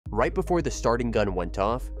Right before the starting gun went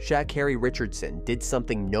off, ShaCarri Richardson did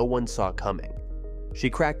something no one saw coming. She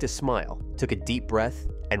cracked a smile, took a deep breath,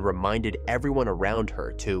 and reminded everyone around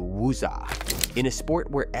her to whoosah. In a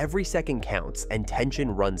sport where every second counts and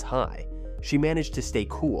tension runs high, she managed to stay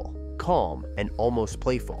cool, calm, and almost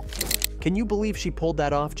playful. Can you believe she pulled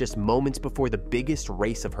that off just moments before the biggest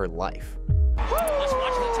race of her life? Let's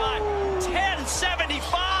watch the time. 10:75!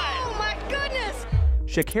 Oh my goodness!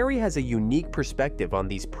 ShaCarri has a unique perspective on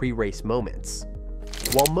these pre-race moments.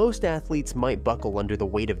 While most athletes might buckle under the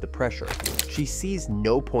weight of the pressure, she sees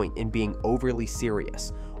no point in being overly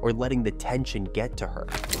serious or letting the tension get to her.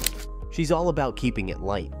 She's all about keeping it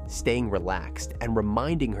light, staying relaxed, and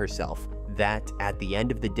reminding herself that at the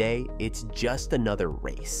end of the day, it's just another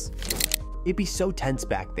race. It'd be so tense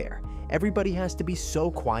back there. Everybody has to be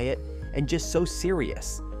so quiet and just so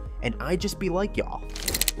serious. And I just be like y'all.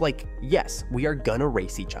 Like, yes, we are gonna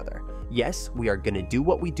race each other. Yes, we are gonna do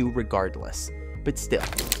what we do regardless. But still,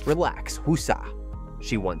 relax, whoosah,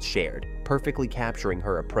 she once shared, perfectly capturing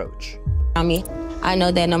her approach. I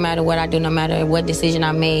know that no matter what I do, no matter what decision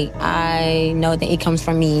I make, I know that it comes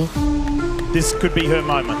from me. This could be her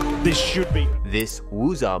moment. This should be. This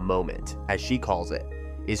whoosah moment, as she calls it,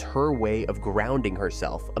 is her way of grounding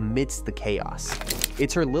herself amidst the chaos.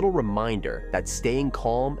 It's her little reminder that staying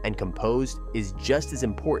calm and composed is just as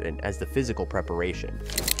important as the physical preparation.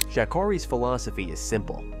 ShaCarri's philosophy is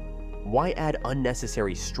simple. Why add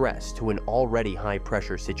unnecessary stress to an already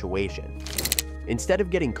high-pressure situation? Instead of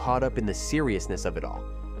getting caught up in the seriousness of it all,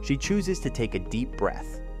 she chooses to take a deep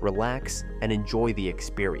breath, relax, and enjoy the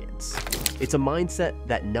experience. It's a mindset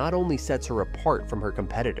that not only sets her apart from her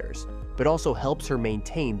competitors, but also helps her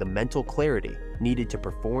maintain the mental clarity needed to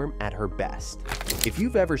perform at her best. If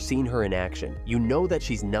you've ever seen her in action, you know that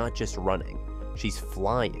she's not just running, she's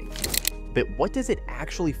flying. But what does it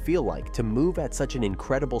actually feel like to move at such an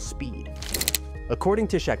incredible speed? According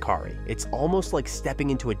to ShaCarri, it's almost like stepping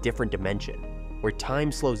into a different dimension, where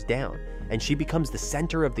time slows down and she becomes the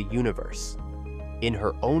center of the universe. In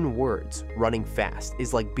her own words, running fast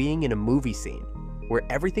is like being in a movie scene, where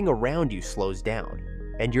everything around you slows down,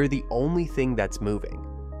 and you're the only thing that's moving.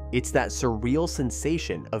 It's that surreal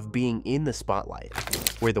sensation of being in the spotlight,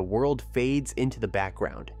 where the world fades into the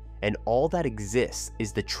background, and all that exists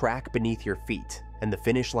is the track beneath your feet and the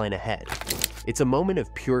finish line ahead. It's a moment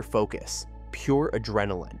of pure focus, pure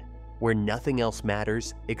adrenaline, where nothing else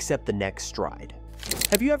matters except the next stride.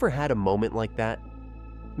 Have you ever had a moment like that?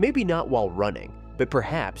 Maybe not while running, but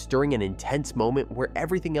perhaps during an intense moment where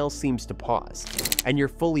everything else seems to pause, and you're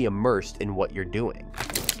fully immersed in what you're doing.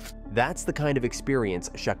 That's the kind of experience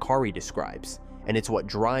ShaCarri describes, and it's what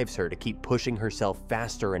drives her to keep pushing herself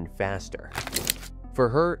faster and faster. For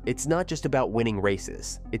her, it's not just about winning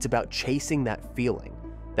races, it's about chasing that feeling,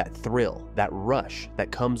 that thrill, that rush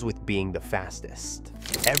that comes with being the fastest.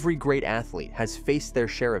 Every great athlete has faced their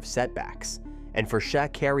share of setbacks, and for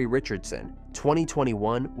ShaCarri Richardson,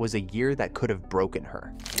 2021 was a year that could have broken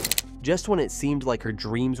her. Just when it seemed like her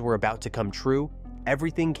dreams were about to come true,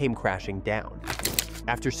 everything came crashing down.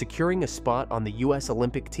 After securing a spot on the US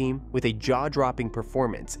Olympic team with a jaw-dropping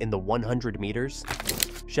performance in the 100 meters,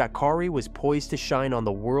 ShaCarri was poised to shine on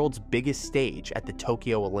the world's biggest stage at the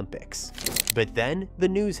Tokyo Olympics. But then the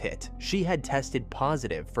news hit. She had tested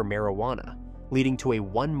positive for marijuana, leading to a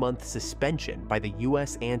 1-month suspension by the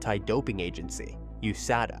US anti-doping agency,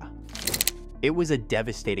 USADA. It was a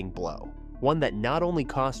devastating blow, one that not only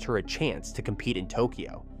cost her a chance to compete in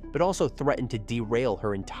Tokyo, but also threatened to derail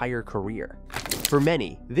her entire career. For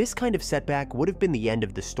many, this kind of setback would have been the end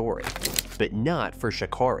of the story, but not for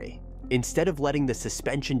ShaCarri. Instead of letting the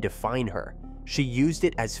suspension define her, she used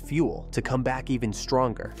it as fuel to come back even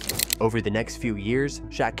stronger. Over the next few years,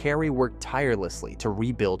 ShaCarri worked tirelessly to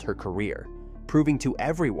rebuild her career, proving to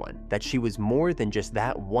everyone that she was more than just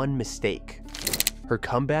that one mistake. Her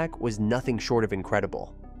comeback was nothing short of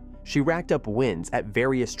incredible. She racked up wins at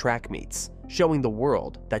various track meets, showing the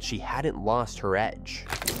world that she hadn't lost her edge.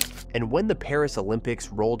 And when the Paris Olympics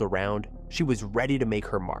rolled around, she was ready to make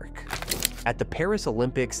her mark. At the Paris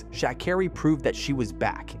Olympics, ShaCarri proved that she was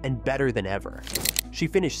back and better than ever. She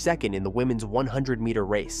finished second in the women's 100-meter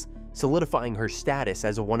race, solidifying her status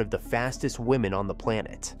as one of the fastest women on the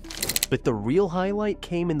planet. But the real highlight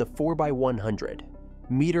came in the 4x100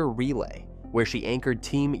 meter relay, where she anchored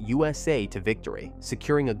Team USA to victory,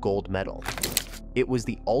 securing a gold medal. It was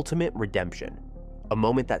the ultimate redemption, a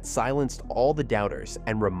moment that silenced all the doubters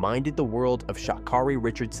and reminded the world of ShaCarri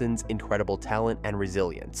Richardson's incredible talent and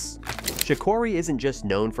resilience. ShaCarri isn't just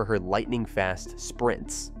known for her lightning-fast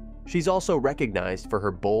sprints. She's also recognized for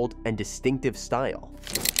her bold and distinctive style.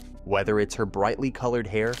 Whether it's her brightly colored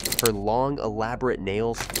hair, her long, elaborate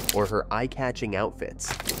nails, or her eye-catching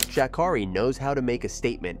outfits, ShaCarri knows how to make a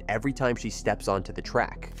statement every time she steps onto the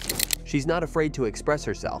track. She's not afraid to express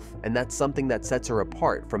herself, and that's something that sets her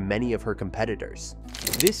apart from many of her competitors.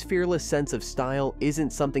 This fearless sense of style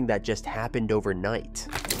isn't something that just happened overnight.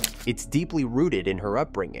 It's deeply rooted in her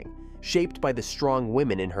upbringing, shaped by the strong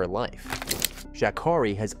women in her life.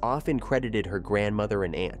 ShaCarri has often credited her grandmother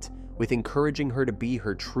and aunt with encouraging her to be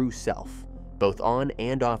her true self, both on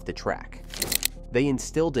and off the track. They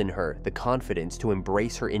instilled in her the confidence to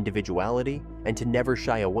embrace her individuality and to never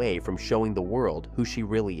shy away from showing the world who she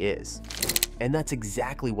really is. And that's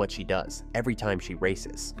exactly what she does every time she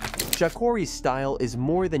races. ShaCarri's style is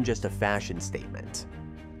more than just a fashion statement.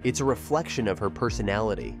 It's a reflection of her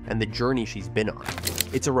personality and the journey she's been on.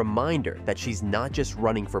 It's a reminder that she's not just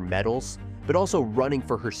running for medals, but also running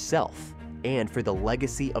for herself and for the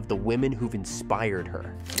legacy of the women who've inspired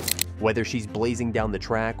her. Whether she's blazing down the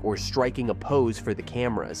track or striking a pose for the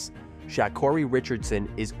cameras, ShaCarri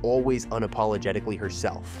Richardson is always unapologetically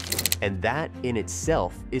herself. And that in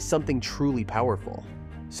itself is something truly powerful.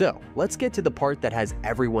 So let's get to the part that has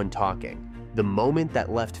everyone talking, the moment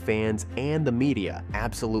that left fans and the media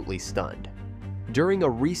absolutely stunned. During a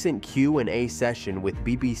recent Q&A session with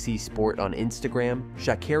BBC Sport on Instagram,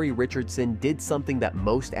 ShaCarri Richardson did something that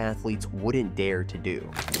most athletes wouldn't dare to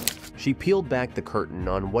do. She peeled back the curtain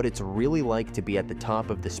on what it's really like to be at the top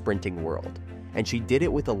of the sprinting world, and she did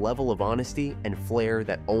it with a level of honesty and flair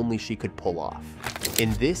that only she could pull off.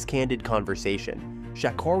 In this candid conversation,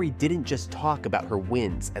 ShaCarri didn't just talk about her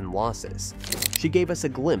wins and losses. She gave us a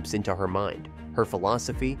glimpse into her mind, her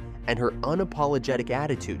philosophy, and her unapologetic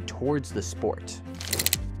attitude towards the sport.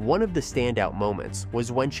 One of the standout moments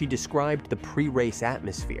was when she described the pre-race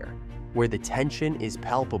atmosphere, where the tension is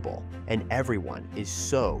palpable and everyone is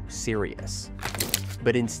so serious.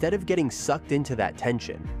 But instead of getting sucked into that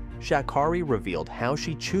tension, ShaCarri revealed how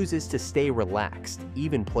she chooses to stay relaxed,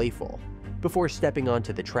 even playful, before stepping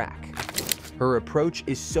onto the track. Her approach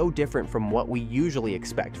is so different from what we usually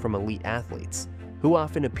expect from elite athletes, who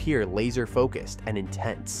often appear laser-focused and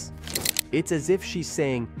intense. It's as if she's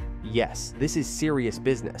saying, yes, this is serious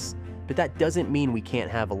business, but that doesn't mean we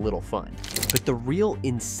can't have a little fun. But the real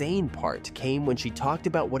insane part came when she talked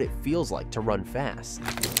about what it feels like to run fast.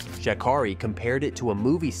 ShaCarri compared it to a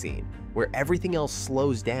movie scene where everything else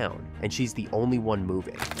slows down and she's the only one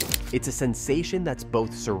moving. It's a sensation that's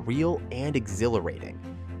both surreal and exhilarating,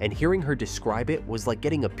 and hearing her describe it was like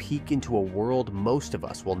getting a peek into a world most of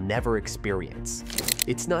us will never experience.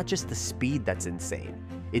 It's not just the speed that's insane,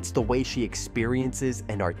 it's the way she experiences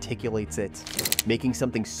and articulates it, making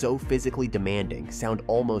something so physically demanding sound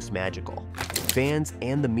almost magical. Fans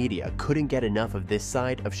and the media couldn't get enough of this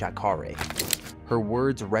side of ShaCarri. Her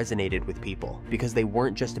words resonated with people because they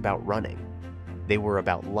weren't just about running. They were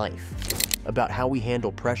about life, about how we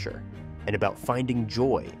handle pressure, and about finding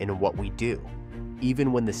joy in what we do,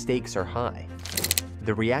 even when the stakes are high.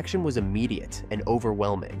 The reaction was immediate and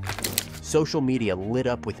overwhelming. Social media lit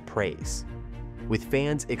up with praise, with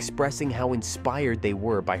fans expressing how inspired they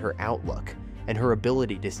were by her outlook and her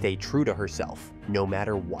ability to stay true to herself no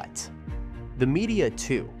matter what. The media,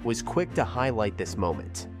 too, was quick to highlight this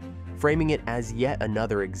moment, framing it as yet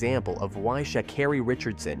another example of why ShaCarri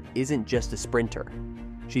Richardson isn't just a sprinter.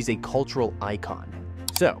 She's a cultural icon.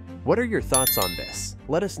 So, what are your thoughts on this?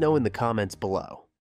 Let us know in the comments below.